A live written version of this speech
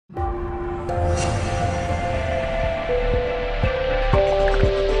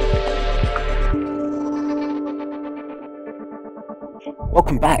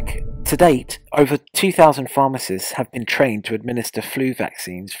Welcome back. To date, over 2,000 pharmacists have been trained to administer flu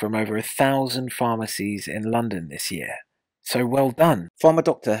vaccines from over 1,000 pharmacies in London this year. So well done. Pharma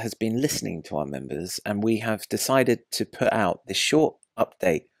Doctor has been listening to our members, and we have decided to put out this short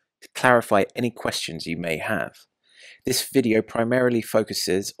update to clarify any questions you may have. This video primarily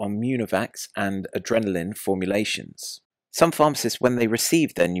focuses on Pneumovax and adrenaline formulations. Some pharmacists, when they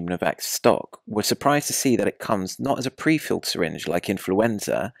received their Pneumovax stock, were surprised to see that it comes not as a pre-filled syringe like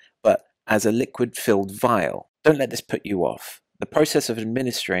Influenza, but as a liquid-filled vial. Don't let this put you off. The process of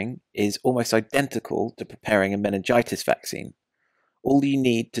administering is almost identical to preparing a meningitis vaccine. All you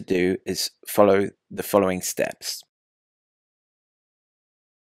need to do is follow the following steps.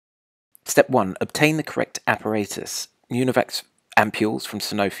 Step 1. Obtain the correct apparatus. Pneumovax ampules from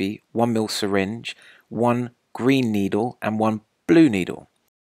Sanofi, 1 ml syringe, 1 green needle and 1 blue needle.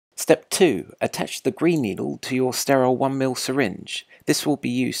 Step 2. Attach the green needle to your sterile 1 ml syringe. This will be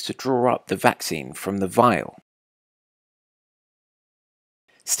used to draw up the vaccine from the vial.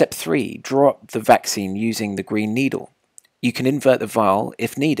 Step 3. Draw up the vaccine using the green needle. You can invert the vial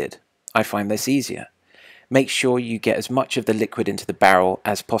if needed. I find this easier. Make sure you get as much of the liquid into the barrel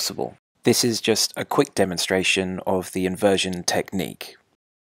as possible. This is just a quick demonstration of the inversion technique.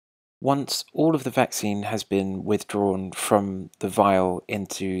 Once all of the vaccine has been withdrawn from the vial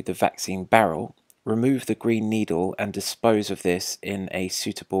into the vaccine barrel, remove the green needle and dispose of this in a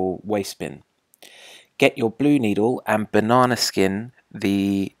suitable waste bin. Get your blue needle and banana skin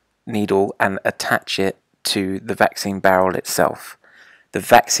the needle and attach it to the vaccine barrel itself. The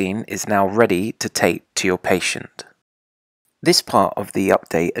vaccine is now ready to take to your patient. This part of the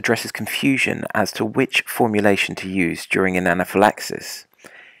update addresses confusion as to which formulation to use during an anaphylaxis.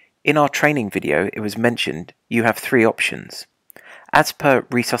 In our training video, it was mentioned you have 3 options. As per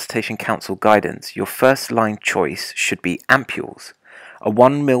Resuscitation Council guidance, your first line choice should be ampules, a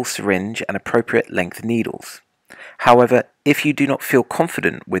 1 ml syringe and appropriate length needles. However, if you do not feel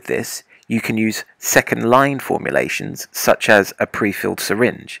confident with this, you can use second line formulations such as a pre-filled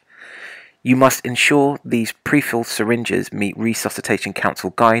syringe. You must ensure these pre-filled syringes meet Resuscitation Council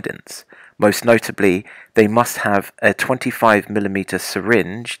guidance. Most notably, they must have a 25 mm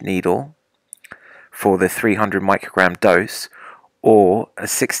syringe needle for the 300 microgram dose or a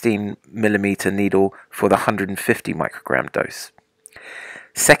 16 mm needle for the 150 microgram dose.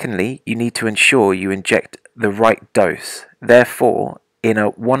 Secondly, you need to ensure you inject the right dose. Therefore, in a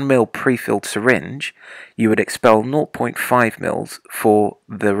 1 ml pre-filled syringe, you would expel 0.5 ml for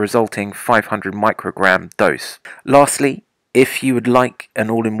the resulting 500 microgram dose. Lastly, if you would like an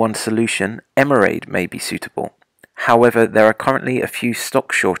all-in-one solution, Emerade may be suitable. However, there are currently a few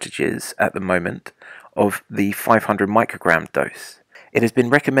stock shortages at the moment of the 500 microgram dose. It has been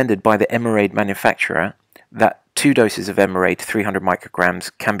recommended by the Emerade manufacturer that 2 doses of Emerade 300 micrograms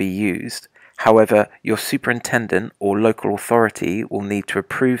can be used. However, your superintendent or local authority will need to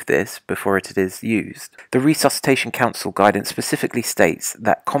approve this before it is used. The Resuscitation Council guidance specifically states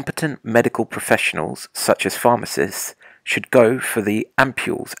that competent medical professionals, such as pharmacists, should go for the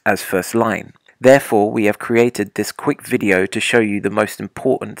ampules as first line. Therefore, we have created this quick video to show you the most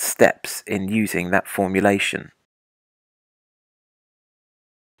important steps in using that formulation.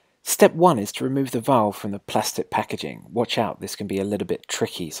 Step 1 is to remove the vial from the plastic packaging. Watch out, this can be a little bit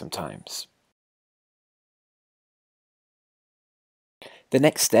tricky sometimes. The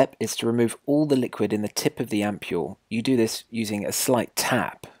next step is to remove all the liquid in the tip of the ampule. You do this using a slight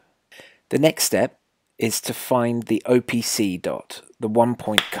tap. The next step is to find the OPC dot, the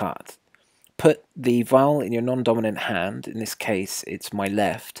 1-point cut. Put the vial in your non-dominant hand, in this case it's my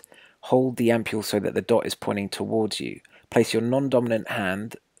left. Hold the ampule so that the dot is pointing towards you. Place your non-dominant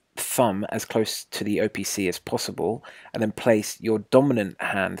hand, thumb, as close to the OPC as possible, and then place your dominant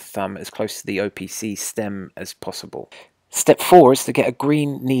hand, thumb, as close to the OPC stem as possible. Step 4 is to get a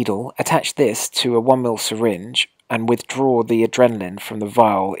green needle, attach this to a 1 ml syringe, and withdraw the adrenaline from the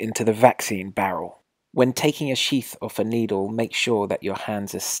vial into the vaccine barrel. When taking a sheath off a needle, make sure that your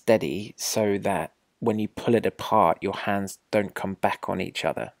hands are steady so that when you pull it apart, your hands don't come back on each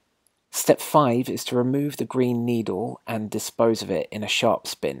other. Step 5 is to remove the green needle and dispose of it in a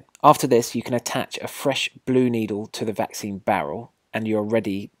sharps bin. After this, you can attach a fresh blue needle to the vaccine barrel and you're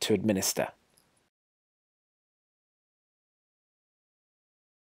ready to administer.